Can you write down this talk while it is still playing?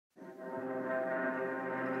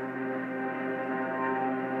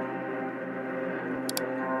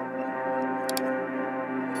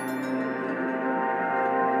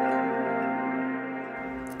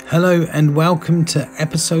Hello and welcome to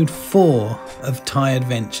episode 4 of Thai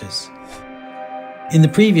Adventures. In the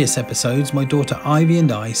previous episodes, my daughter Ivy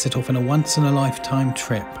and I set off on a once-in-a-lifetime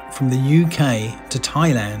trip from the UK to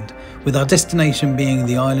Thailand, with our destination being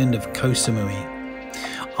the island of Koh Samui.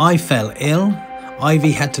 I fell ill,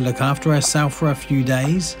 Ivy had to look after herself for a few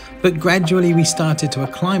days, but gradually we started to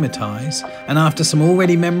acclimatise, and after some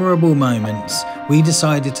already memorable moments, we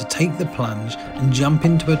decided to take the plunge and jump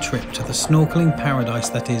into a trip to the snorkelling paradise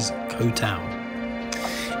that is Koh Tao.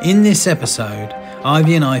 In this episode,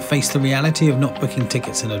 Ivy and I faced the reality of not booking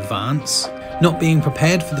tickets in advance, not being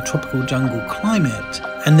prepared for the tropical jungle climate,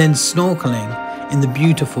 and then snorkelling in the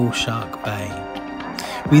beautiful Shark Bay.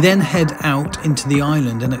 We then head out into the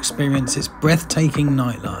island and experience its breathtaking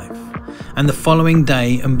nightlife, and the following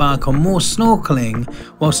day embark on more snorkelling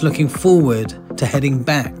whilst looking forward to heading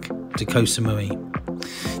back to Koh Samui.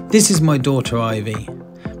 This is my daughter Ivy.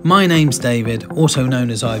 My name's David, also known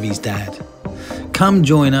as Ivy's dad. Come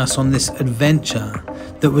join us on this adventure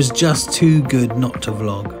that was just too good not to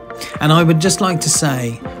vlog. And I would just like to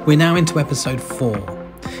say, we're now into episode 4.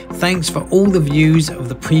 Thanks for all the views of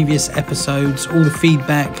the previous episodes, all the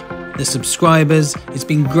feedback, the subscribers. It's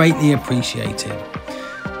been greatly appreciated.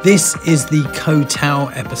 This is the Koh Tao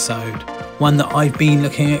episode, one that I've been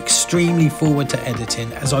looking extremely forward to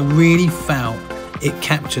editing, as I really felt it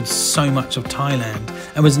captured so much of Thailand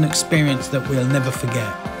and was an experience that we'll never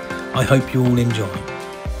forget. I hope you all enjoy.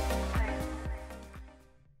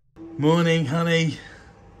 Morning, honey.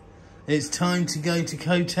 It's time to go to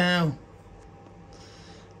Koh Tao.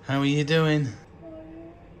 How are you doing?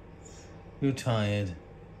 You're tired.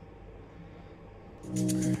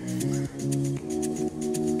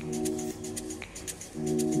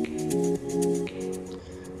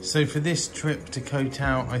 So for this trip to Koh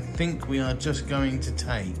Tao, I think we are just going to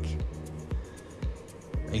take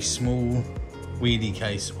a small wheelie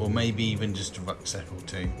case, or maybe even just a rucksack or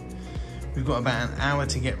two. We've got about an hour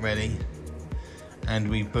to get ready, and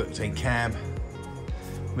we've booked a cab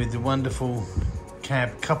with the wonderful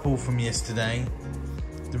cab couple from yesterday.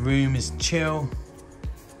 The room is chill.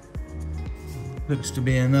 Looks to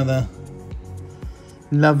be another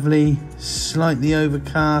lovely, slightly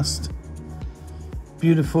overcast,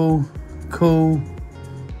 beautiful, cool,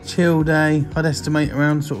 chill day. I'd estimate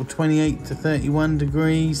around sort of 28 to 31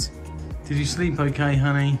 degrees. Did you sleep okay,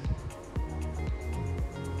 honey?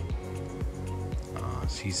 Ah,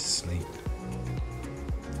 she's asleep.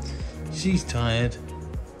 She's tired.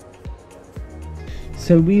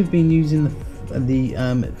 So we've been using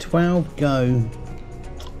the 12 Go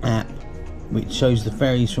app, which shows the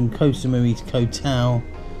ferries from Koh Samui to Koh Tao,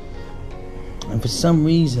 and for some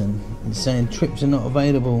reason it's saying trips are not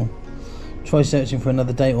available. Try searching for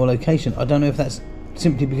another date or location. I don't know if that's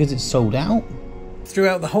simply because it's sold out.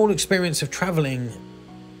 Throughout the whole experience of travelling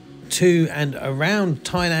to and around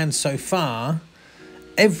Thailand so far,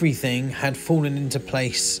 everything had fallen into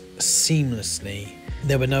place seamlessly.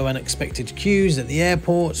 There were no unexpected queues at the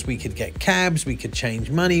airports, we could get cabs, we could change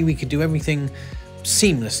money, we could do everything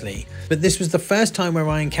seamlessly. But this was the first time where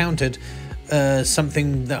I encountered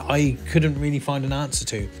something that I couldn't really find an answer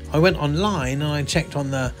to. I went online and I checked on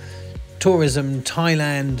the Tourism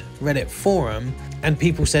Thailand Reddit forum, and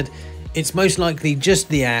people said, it's most likely just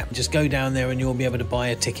the app, just go down there and you'll be able to buy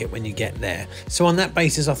a ticket when you get there. So on that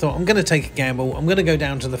basis, I thought I'm going to take a gamble. I'm going to go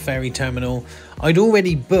down to the ferry terminal. I'd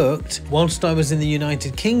already booked, whilst I was in the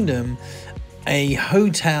United Kingdom, a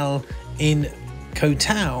hotel in Koh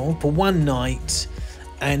Tao for one night.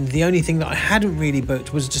 And the only thing that I hadn't really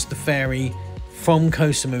booked was just the ferry from Koh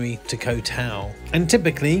Samui to Koh Tao. And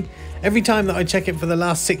typically, every time that I check it for the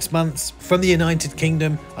last 6 months from the United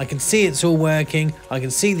Kingdom, I can see it's all working, I can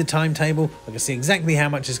see the timetable, I can see exactly how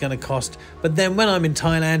much it's going to cost. But then when I'm in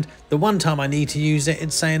Thailand, the one time I need to use it,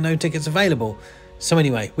 it's saying no tickets available. So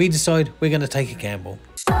anyway, we decide we're going to take a gamble.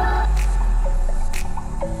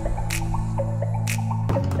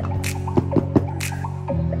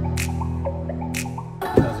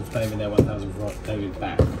 There, 1,000 for David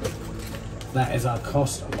back. That is our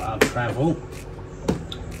cost of our travel.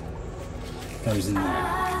 Goes in there.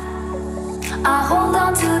 I hold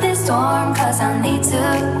on to this storm cause I need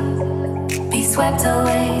to be swept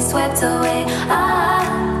away, swept away.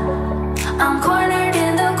 I'm cornered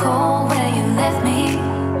in the cold where you left me.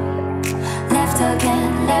 Left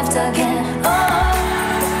again, left again. Oh,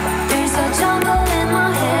 there's a jungle in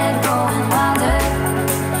my head growing wilder.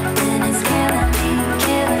 And it's killing me,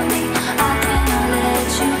 killing me. I cannot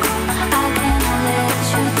let you go. I cannot let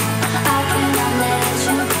you go. I cannot let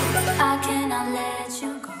you go. I cannot let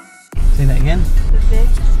you go. Say that again. This is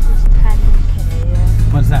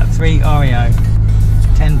 10k. What's that? 3 Oreo,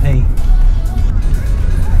 10p.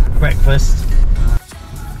 breakfast.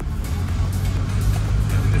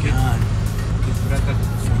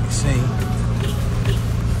 See,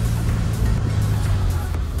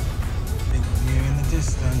 big view in the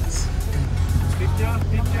distance.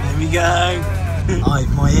 There we go.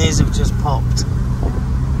 My ears have just popped.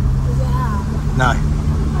 No,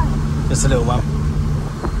 just a little one.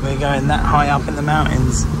 We're going that high up in the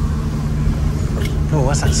mountains. Oh,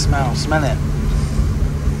 what's that smell? Smell it.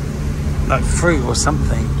 Like fruit or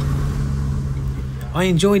something. I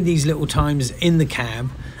enjoyed these little times in the cab,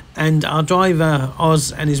 and our driver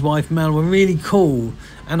Oz and his wife Mel were really cool,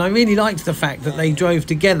 and I really liked the fact that they drove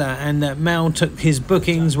together and that Mel took his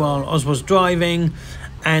bookings while Oz was driving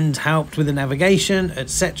and helped with the navigation,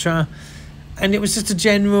 etc. And it was just a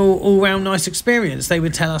general all-round nice experience. They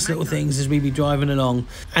would tell us little things as we'd be driving along.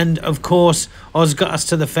 And of course, Oz got us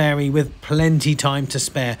to the ferry with plenty time to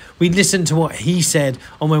spare. We listened to what he said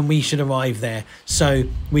on when we should arrive there. So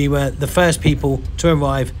we were the first people to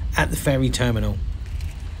arrive at the ferry terminal.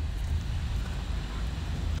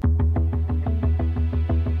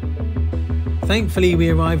 Thankfully, we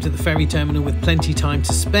arrived at the ferry terminal with plenty time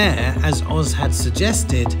to spare, as Oz had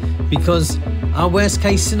suggested, because our worst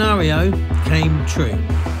case scenario came true.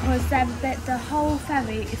 Was the whole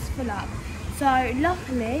ferry is full up. So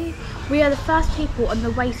luckily, we are the first people on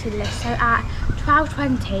the waiting list. So at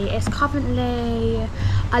 12:20, it's currently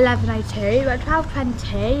 11:02. At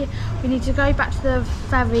 12:20, we need to go back to the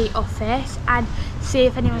ferry office and see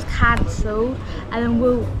if anyone's cancelled, and then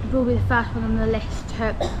we'll be the first one on the list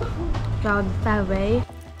to go on the ferry.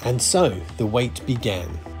 And so the wait began.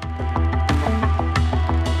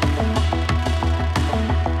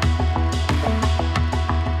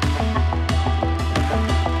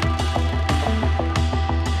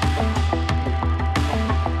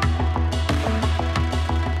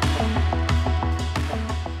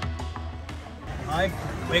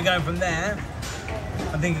 We're going from there.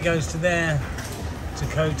 I think it goes to there, to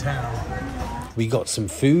Koh Tao. We got some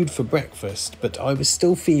food for breakfast, but I was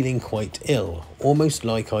still feeling quite ill, almost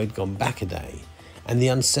like I'd gone back a day, and the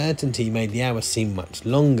uncertainty made the hour seem much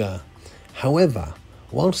longer. However,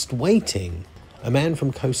 whilst waiting, a man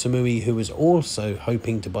from Koh Samui, who was also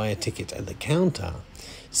hoping to buy a ticket at the counter,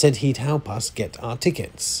 said he'd help us get our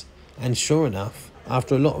tickets. And sure enough,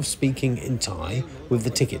 after a lot of speaking in Thai with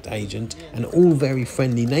the ticket agent, and all very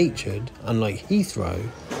friendly natured, unlike Heathrow,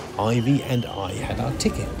 Ivy and I had our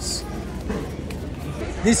tickets.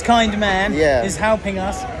 This kind man is helping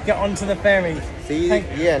us get onto the ferry. See,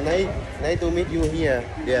 nice to meet you here.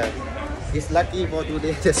 Yeah, it's lucky for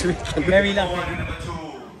today this weekend. Very lucky.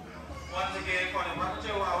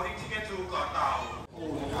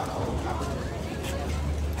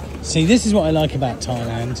 See, this is what I like about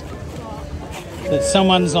Thailand. That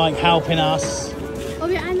someone's like helping us. Oh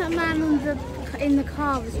yeah, and that man in the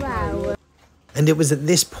car as well. And it was at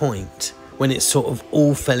this point when it sort of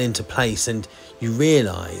all fell into place, and you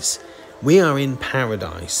realise we are in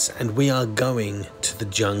paradise and we are going to the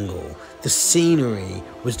jungle. The scenery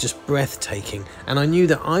was just breathtaking, and I knew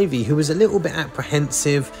that Ivy, who was a little bit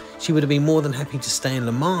apprehensive, she would have been more than happy to stay in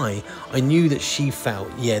Lamai. I knew that she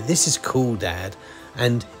felt, yeah, this is cool, Dad.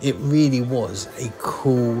 And it really was a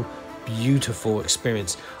cool, beautiful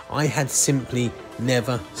experience. I had simply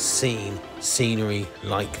never seen scenery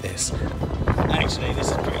like this. Actually, this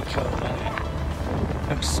is pretty cool, isn't it?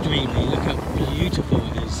 Extremely. Look how beautiful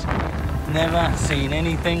it is. Never seen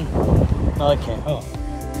anything like it. Oh.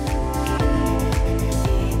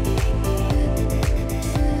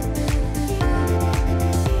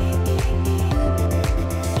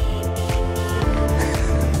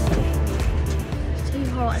 It's too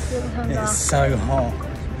hot. It's so hot.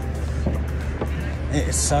 It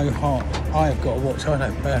is so hot. I have got to watch so I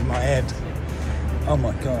don't burn my head. Oh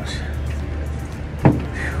my gosh.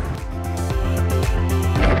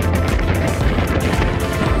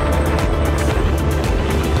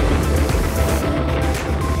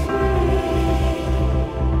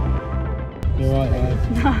 You're right, Ed.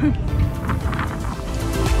 No.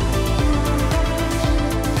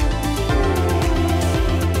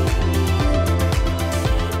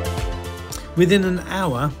 Within an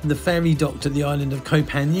hour, the ferry docked at the island of Koh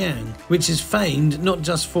Phangan, which is famed not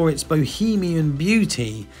just for its bohemian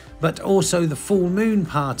beauty, but also the full moon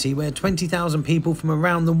party where 20,000 people from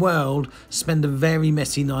around the world spend a very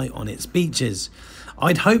messy night on its beaches.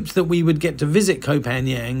 I'd hoped that we would get to visit Koh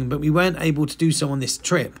Phangan, but we weren't able to do so on this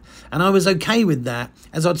trip, and I was okay with that,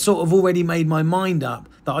 as I'd sort of already made my mind up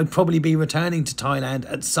that I'd probably be returning to Thailand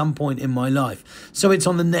at some point in my life, so it's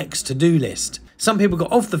on the next to-do list. Some people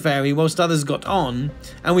got off the ferry whilst others got on,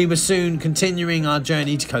 and we were soon continuing our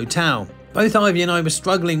journey to Koh Tao. Both Ivy and I were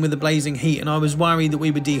struggling with the blazing heat, and I was worried that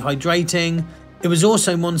we were dehydrating. It was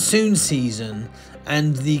also monsoon season,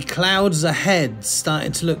 and the clouds ahead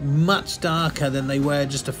started to look much darker than they were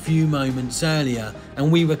just a few moments earlier, and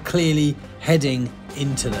we were clearly heading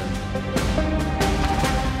into them.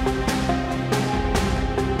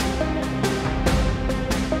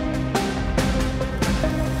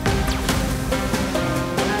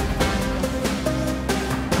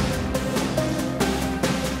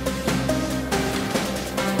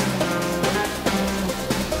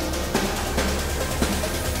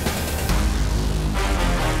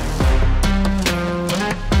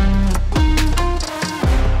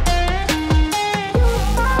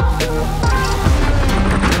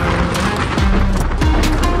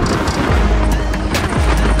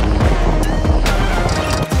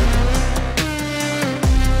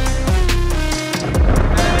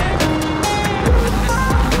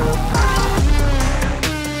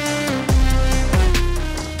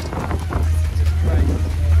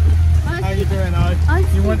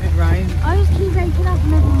 You wanted rain. I just keep waking up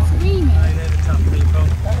and everyone's screaming. No, they're the tough people.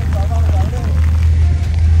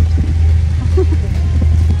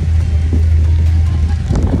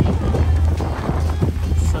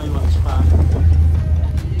 So much fun.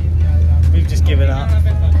 We've just given up.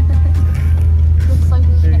 Looks like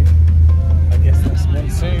shit. I guess that's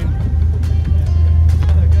monsoon.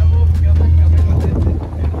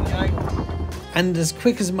 And as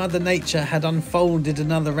quick as Mother Nature had unfolded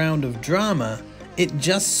another round of drama, it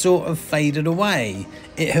just sort of faded away.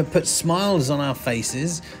 It had put smiles on our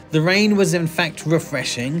faces, the rain was in fact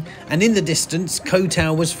refreshing, and in the distance Koh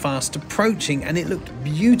Tao was fast approaching and it looked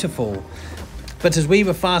beautiful. But as we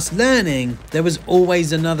were fast learning, there was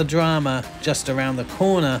always another drama just around the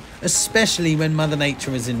corner, especially when Mother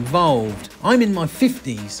Nature is involved. I'm in my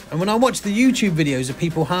 50s, and when I watch the YouTube videos of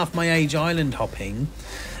people half my age island hopping,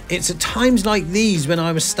 it's at times like these when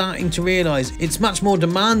I was starting to realise it's much more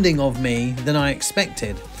demanding of me than I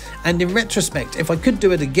expected. And in retrospect, if I could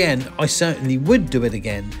do it again, I certainly would do it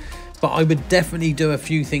again. But I would definitely do a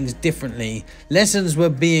few things differently. Lessons were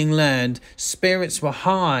being learned, spirits were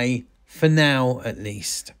high, for now at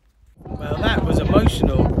least. Well, that was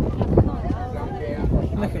emotional.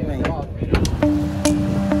 Look at me.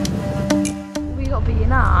 We got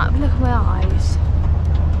beaten up. Look at my eyes.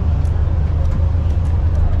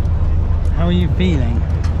 How are you feeling?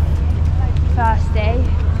 Thirsty.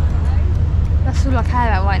 That's all I care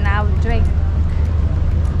about right now with a drink.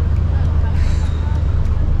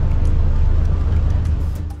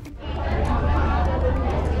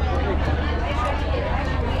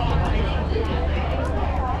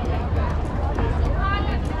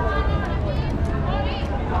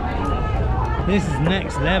 This is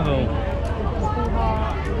next level.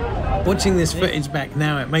 Watching this footage back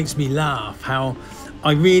now, it makes me laugh how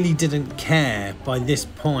I really didn't care by this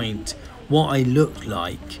point what I looked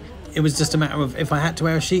like. It was just a matter of if I had to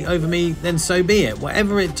wear a sheet over me, then so be it.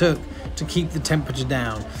 Whatever it took to keep the temperature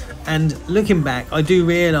down. And looking back, I do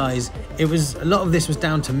realise a lot of this was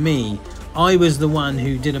down to me. I was the one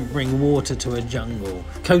who didn't bring water to a jungle.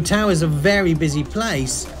 Koh Tao is a very busy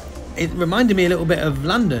place. It reminded me a little bit of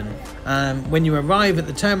London. When you arrive at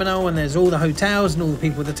the terminal and there's all the hotels and all the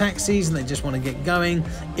people with the taxis and they just want to get going.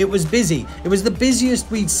 It was busy. It was the busiest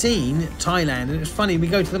we'd seen Thailand, and it was funny, we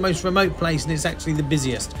go to the most remote place and it's actually the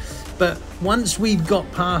busiest. But once we'd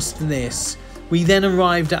got past this, we then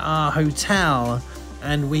arrived at our hotel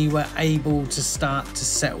and we were able to start to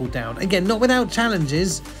settle down. Again, not without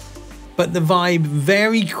challenges, but the vibe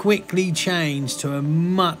very quickly changed to a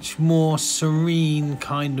much more serene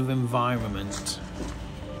kind of environment.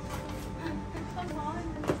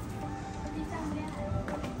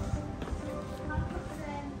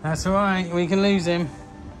 That's all right, we can lose him.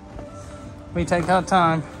 We take our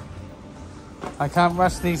time. I can't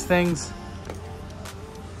rush these things.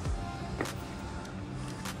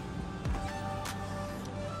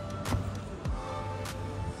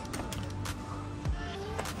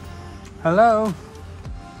 Hello?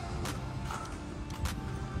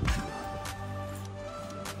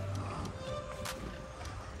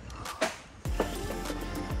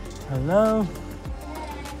 Hello?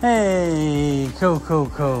 Hey,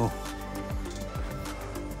 cool.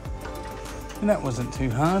 That wasn't too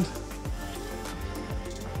hard.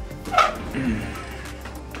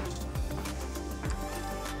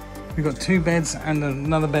 We've got 2 beds and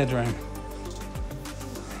another bedroom.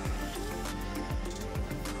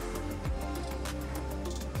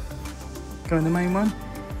 Go in the main one.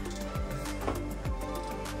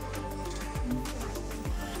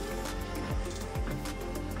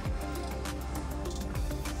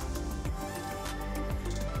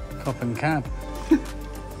 Cop and cab.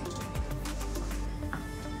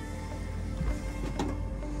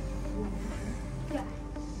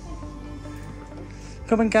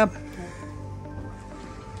 Come on, Cab.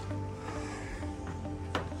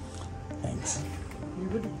 Thanks.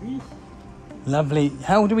 Lovely.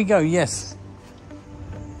 How do we go? Yes.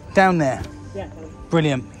 Down there. Yeah.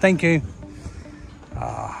 Brilliant. Thank you.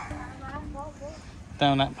 Ah.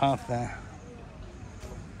 Down that path there.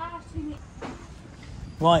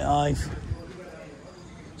 Right, Ive.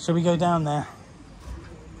 Shall we go down there?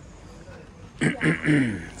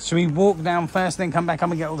 Shall we walk down first, then come back up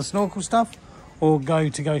and get all the snorkel stuff? Or go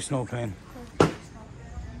snorkeling?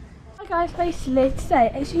 Hi guys, basically today,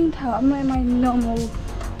 as you can tell, I'm wearing my normal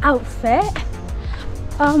outfit.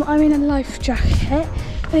 I'm in a life jacket.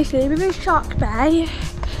 Basically, we're in Shark Bay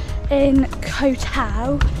in Koh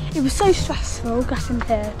Tao. It was so stressful getting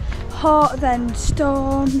here. Hot, then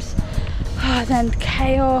storms, then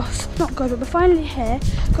chaos. Not good, but we're finally here.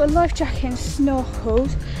 Got a life jacket and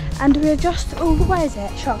snorkels, and we're just, oh, where is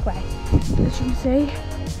it? Shark Bay. As you can see,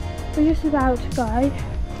 we're just about to go.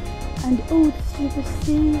 And oh, the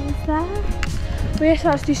sea is there. We're just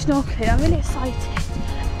about to do snorkeling. I'm really excited.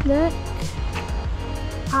 Look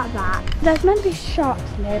at that. There's meant to be sharks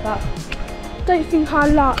in here, but I don't think our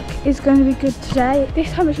luck is going to be good today. This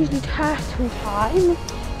time it's usually turtle time,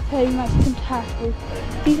 so you might see some turtles.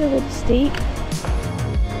 These are really steep.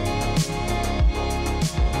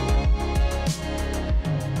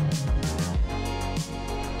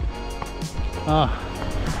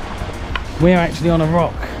 We're actually on a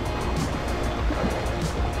rock.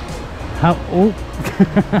 How? Oh,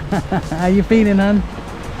 how you feeling, hun?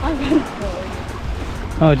 I'm really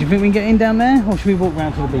cold. Oh, do you think we can get in down there, or should we walk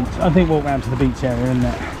round to the beach? I think walk round to the beach area, isn't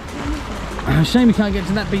it? Shame we can't get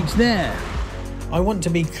to that beach there. I want to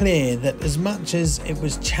be clear that as much as it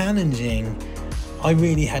was challenging, I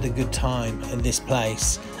really had a good time at this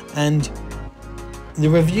place. And the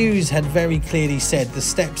reviews had very clearly said the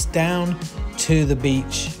steps down to the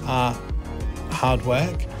beach are hard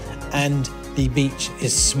work and the beach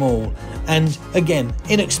is small. And again,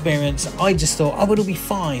 inexperience, I just thought, oh, it'll be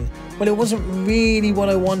fine. Well, it wasn't really what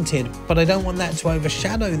I wanted, but I don't want that to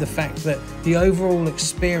overshadow the fact that the overall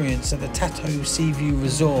experience at the Taatoh Seaview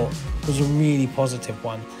Resort was a really positive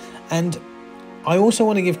one. And I also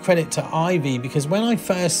want to give credit to Ivy, because when I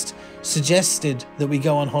first suggested that we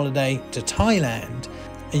go on holiday to Thailand,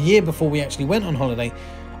 a year before we actually went on holiday,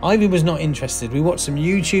 Ivy was not interested. We watched some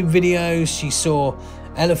YouTube videos, she saw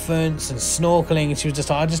elephants and snorkeling, and she was just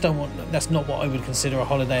like, I just don't want, that's not what I would consider a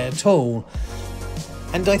holiday at all.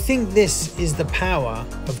 And I think this is the power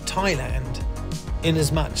of Thailand, in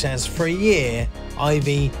as much as for a year,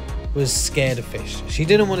 Ivy was scared of fish. She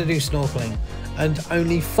didn't want to do snorkeling. And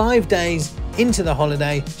only 5 days into the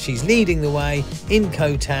holiday, she's leading the way in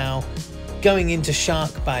Koh Tao, going into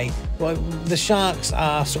Shark Bay. Well, the sharks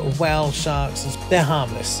are sort of whale sharks, they're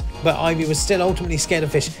harmless. But Ivy was still ultimately scared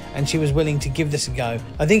of fish, and she was willing to give this a go.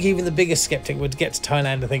 I think even the biggest skeptic would get to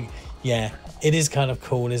Thailand and think, yeah, it is kind of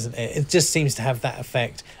cool, isn't it? It just seems to have that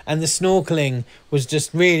effect. And the snorkeling was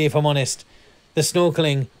just really, if I'm honest, the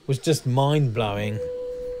snorkeling was just mind-blowing.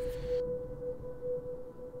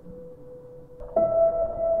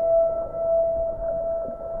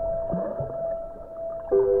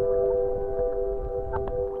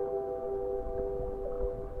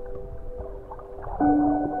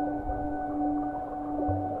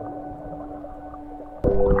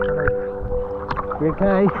 You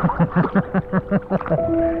okay?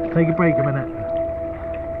 Take a break a minute.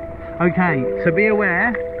 Okay, so be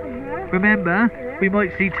aware. Remember, we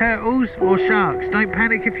might see turtles or sharks. Don't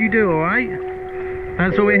panic if you do, alright?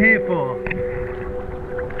 That's what we're here for.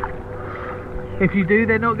 If you do,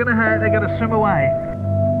 they're not going to hurt, they're going to swim away.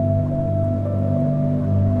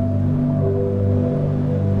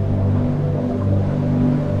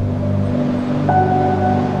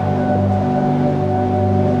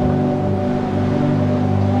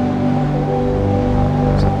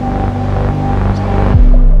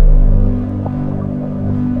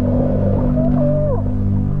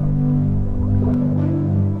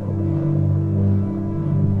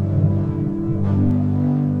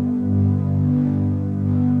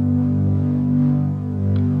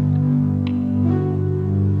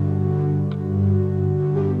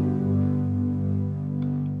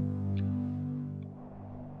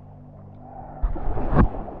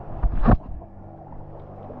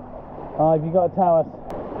 Have you got to tell us,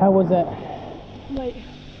 how was it? Wait.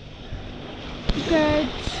 Good.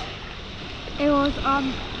 It was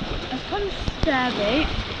kind of scary.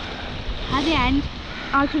 At the end,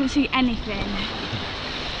 I couldn't see anything,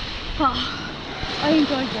 but I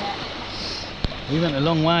enjoyed it. We went a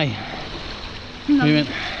long way. No. We went,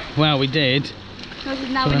 well, we did. Because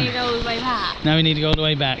now we need to go all the way back. Now we need to go all the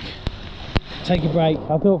way back. take a break.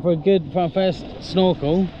 I thought for our first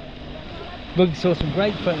snorkel, we saw some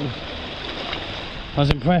great footage. I was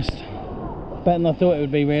impressed. Better than I thought it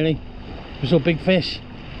would be, really. We saw big fish.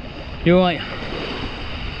 You're right.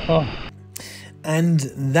 Oh. And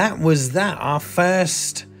that was that. Our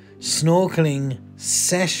first snorkeling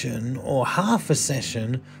session, or half a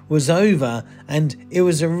session, was over, and it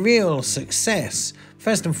was a real success.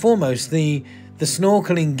 First and foremost, the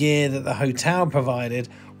snorkeling gear that the hotel provided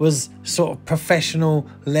was sort of professional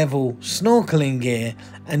level snorkeling gear,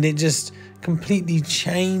 and it just completely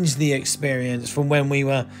changed the experience from when we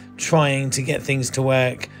were trying to get things to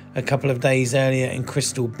work a couple of days earlier in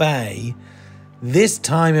Crystal Bay. This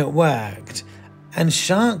time it worked, and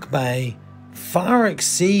Shark Bay far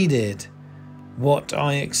exceeded what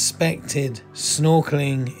I expected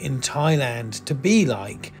snorkeling in Thailand to be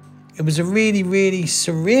like. It was a really, really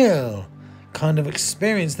surreal kind of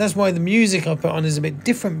experience. That's why the music I put on is a bit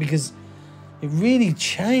different, because it really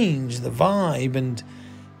changed the vibe, and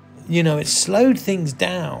you know, it slowed things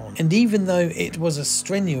down. And even though it was a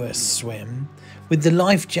strenuous swim, with the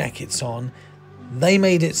life jackets on, they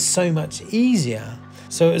made it so much easier.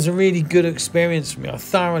 So it was a really good experience for me. I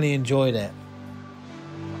thoroughly enjoyed it.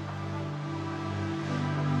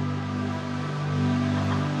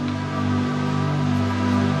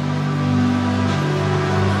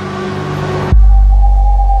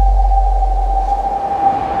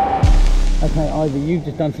 Okay, Ivy, you've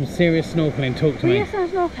just done some serious snorkeling. Talk to me. We just done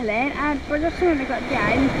snorkeling, and but just when we got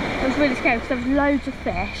down, it was really scary because there was loads of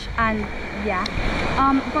fish, and yeah.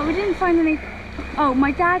 But we didn't find any. Oh,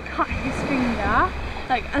 my dad cut his finger,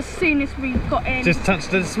 like as soon as we got in. Just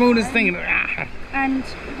touched the smallest thing. And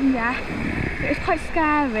yeah, it was quite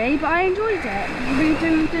scary, but I enjoyed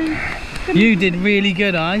it. You did really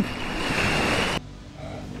good, Ivy.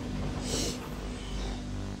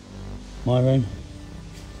 My room.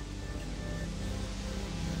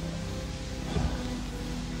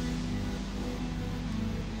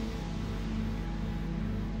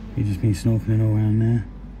 You just been snorkeling all around there.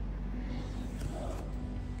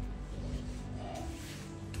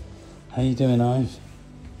 How you doing, Ives?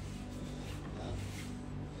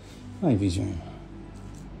 Ivy's room.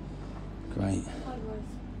 Great.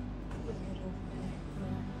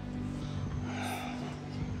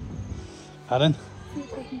 Pardon?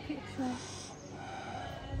 Taking pictures.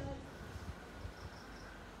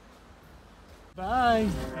 Bye.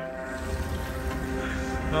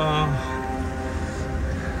 Oh.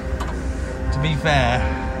 To be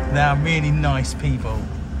fair, they are really nice people.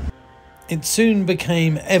 It soon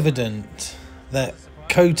became evident that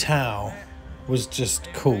Koh Tao was just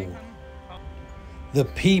cool. The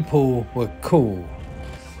people were cool.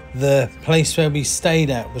 The place where we stayed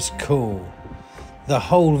at was cool. The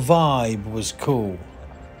whole vibe was cool.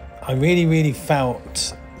 I really, really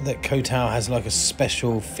felt that Koh Tao has like a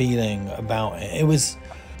special feeling about it. It was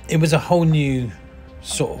a whole new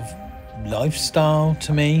sort of lifestyle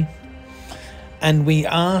to me. And we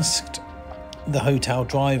asked the hotel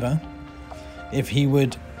driver if he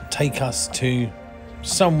would take us to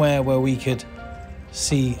somewhere where we could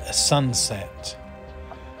see a sunset.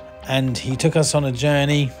 And he took us on a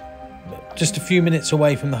journey just a few minutes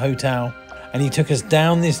away from the hotel, and he took us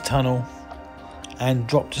down this tunnel and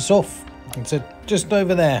dropped us off and said, just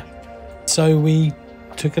over there. So we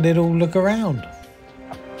took a little look around.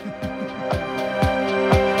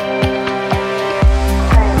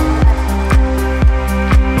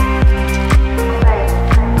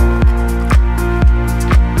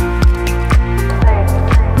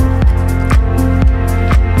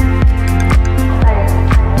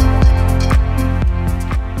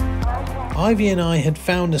 Ivy and I had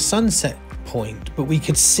found a sunset point, but we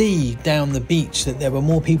could see down the beach that there were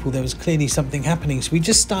more people. There was clearly something happening. So we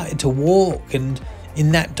just started to walk and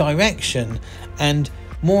in that direction, and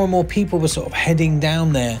more people were sort of heading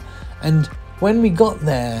down there. And when we got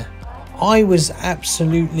there, I was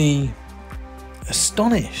absolutely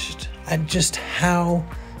astonished at just how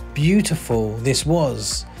beautiful this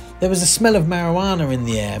was. There was a smell of marijuana in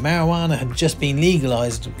the air. Marijuana had just been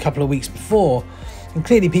legalized a couple of weeks before, and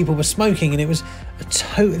clearly people were smoking, and it was a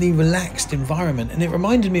totally relaxed environment. And it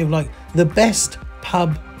reminded me of like the best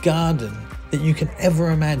pub garden that you can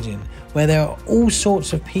ever imagine, where there are all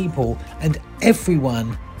sorts of people and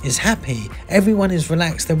everyone is happy, everyone is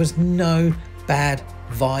relaxed. There was no bad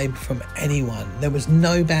vibe from anyone. There was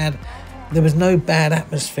no bad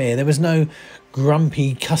atmosphere. There was no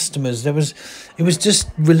grumpy customers. It was just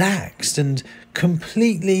relaxed and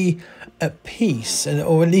completely at peace,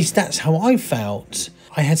 or at least that's how I felt.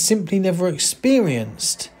 I had simply never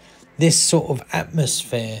experienced this sort of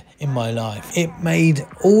atmosphere in my life. It made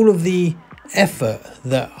all of the effort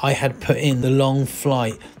that I had put in, the long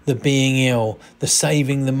flight, the being ill, the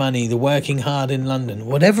saving the money, the working hard in London,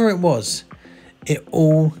 whatever it was, it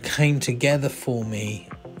all came together for me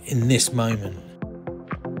in this moment.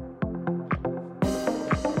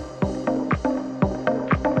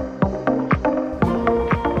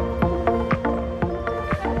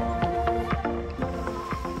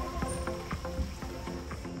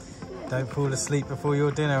 Don't fall asleep before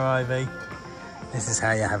your dinner, Ivy. This is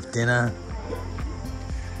how you have dinner.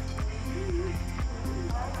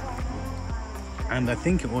 And I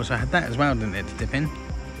think it also had that as well, didn't it, to dip in?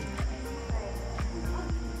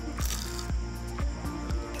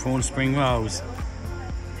 Prawn spring rolls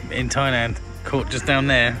in Thailand, caught just down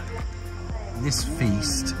there. This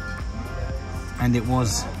feast, and it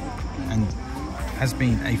was and has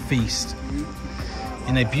been a feast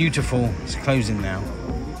in a beautiful, it's closing now,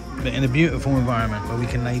 but in a beautiful environment where we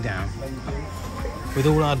can lay down with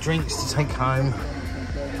all our drinks to take home,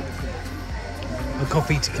 a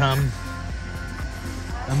coffee to come,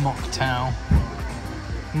 a mocktail,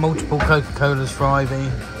 multiple Coca-Colas for Ivy,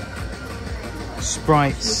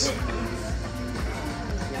 Sprites,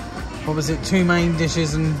 what was it, 2 main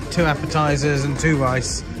dishes and 2 appetizers and 2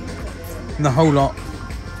 rice, and the whole lot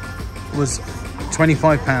was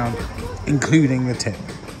 £25, including the tip.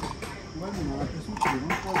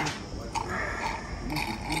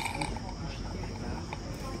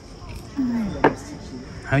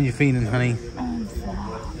 How you feeling, honey?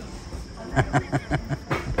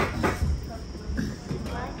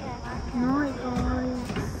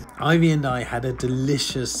 Ivy and I had a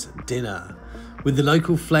delicious dinner with the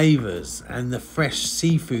local flavours and the fresh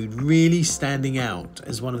seafood really standing out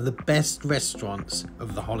as one of the best restaurants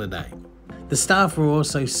of the holiday. The staff were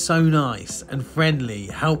also so nice and friendly,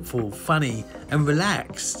 helpful, funny and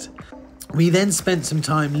relaxed. We then spent some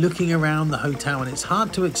time looking around the hotel, and it's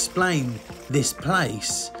hard to explain this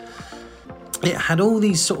place. It had all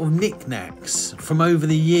these sort of knickknacks from over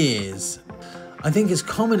the years. I think it's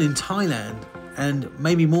common in Thailand, and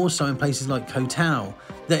maybe more so in places like Koh Tao,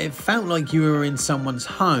 that it felt like you were in someone's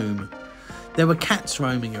home. There were cats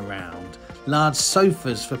roaming around, large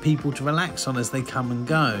sofas for people to relax on as they come and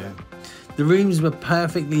go. The rooms were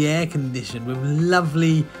perfectly air conditioned with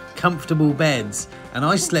lovely, comfortable beds, and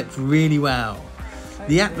I slept really well.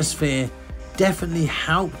 The atmosphere definitely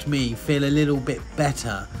helped me feel a little bit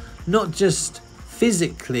better, not just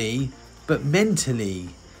physically, but mentally.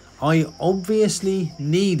 I obviously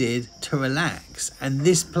needed to relax, and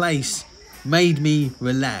this place made me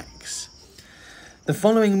relax. The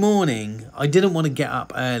following morning, I didn't want to get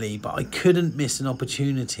up early, but I couldn't miss an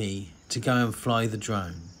opportunity to go and fly the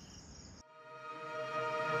drone.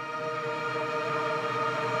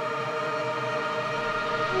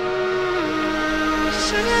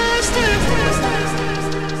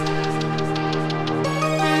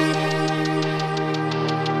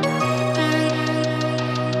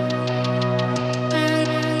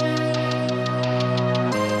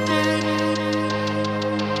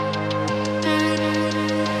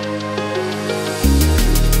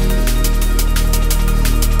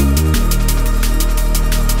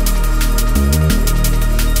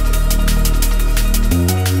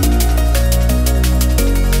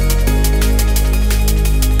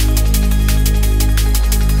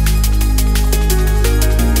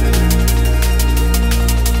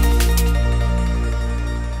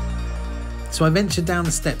 So I ventured down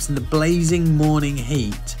the steps in the blazing morning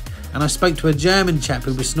heat, and I spoke to a German chap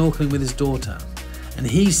who was snorkelling with his daughter, and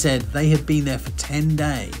he said they had been there for 10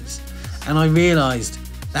 days, and I realised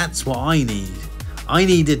that's what I need. I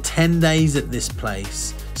needed 10 days at this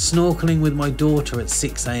place, snorkelling with my daughter at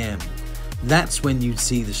 6 AM. That's when you'd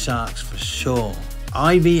see the sharks for sure.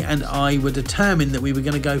 Ivy and I were determined that we were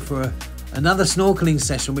going to go for another snorkelling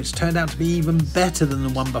session, which turned out to be even better than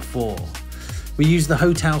the one before. We used the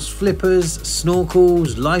hotel's flippers,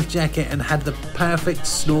 snorkels, life jacket, and had the perfect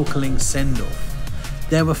snorkelling send-off.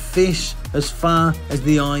 There were fish as far as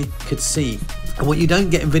the eye could see. And what you don't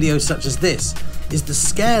get in videos such as this is the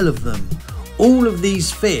scale of them. All of these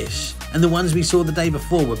fish, and the ones we saw the day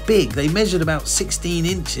before, were big. They measured about 16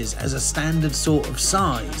 inches as a standard sort of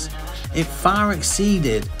size. It far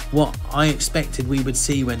exceeded what I expected we would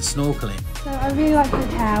see when snorkelling. So I really like the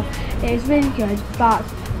hotel. It is really good, but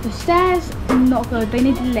the stairs are not good. They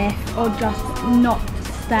need a lift or just not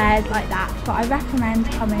stairs like that. But I recommend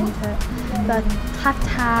coming to the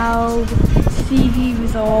Taatoh Seaview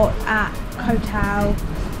Resort at Koh Tao.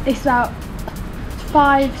 It's about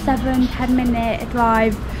 5, 7, 10 minute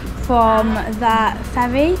drive from the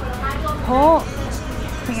ferry port.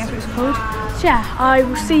 I think that's what it's called. So yeah, I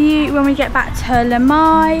will see you when we get back to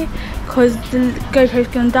Lamai, because the GoPro's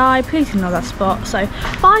gonna die. Please ignore that spot. So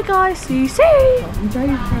bye guys, see you soon.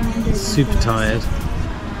 Super tired.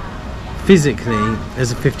 Physically,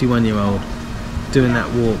 as a 51-year-old, doing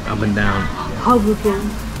that walk up and down. Horrible.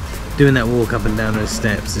 Doing that walk up and down those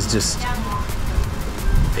steps is just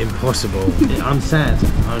impossible. I'm sad.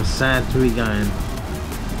 I'm sad to be going.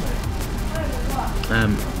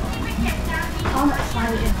 I'm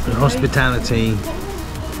excited. The hospitality,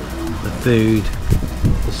 the food,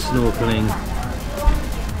 the snorkelling,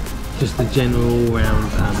 just the general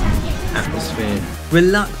all-round atmosphere.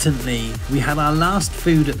 Reluctantly, we had our last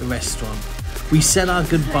food at the restaurant. We said our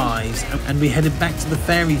goodbyes and we headed back to the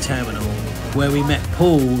ferry terminal, where we met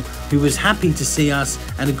Paul, who was happy to see us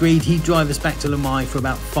and agreed he'd drive us back to Lamai for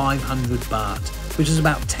about 500 baht, which is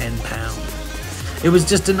about £10. It was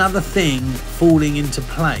just another thing falling into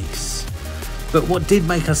place. But what did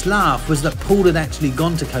make us laugh was that Paul had actually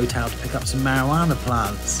gone to Koh Tao to pick up some marijuana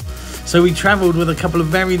plants. So we travelled with a couple of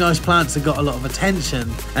very nice plants that got a lot of attention.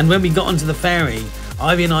 And when we got onto the ferry,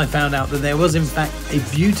 Ivy and I found out that there was in fact a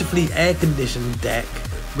beautifully air-conditioned deck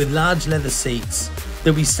with large leather seats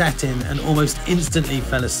that we sat in and almost instantly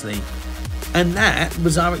fell asleep. And that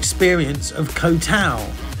was our experience of Koh Tao.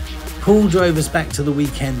 Paul drove us back to the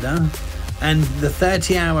Weekender, and the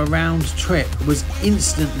 30-hour round trip was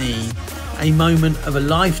instantly a moment of a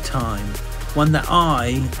lifetime, one that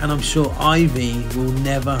I, and I'm sure Ivy, will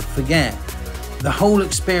never forget. The whole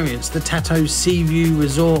experience, the Taatoh Seaview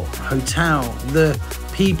Resort Hotel, the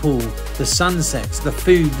people, the sunsets, the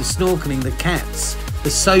food, the snorkelling, the cats, the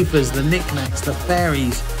sofas, the knickknacks, the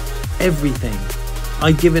ferries, everything.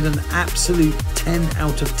 I give it an absolute 10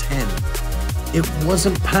 out of 10. It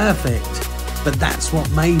wasn't perfect, but that's what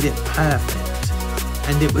made it perfect.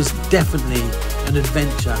 And it was definitely an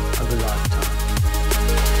adventure of a lifetime.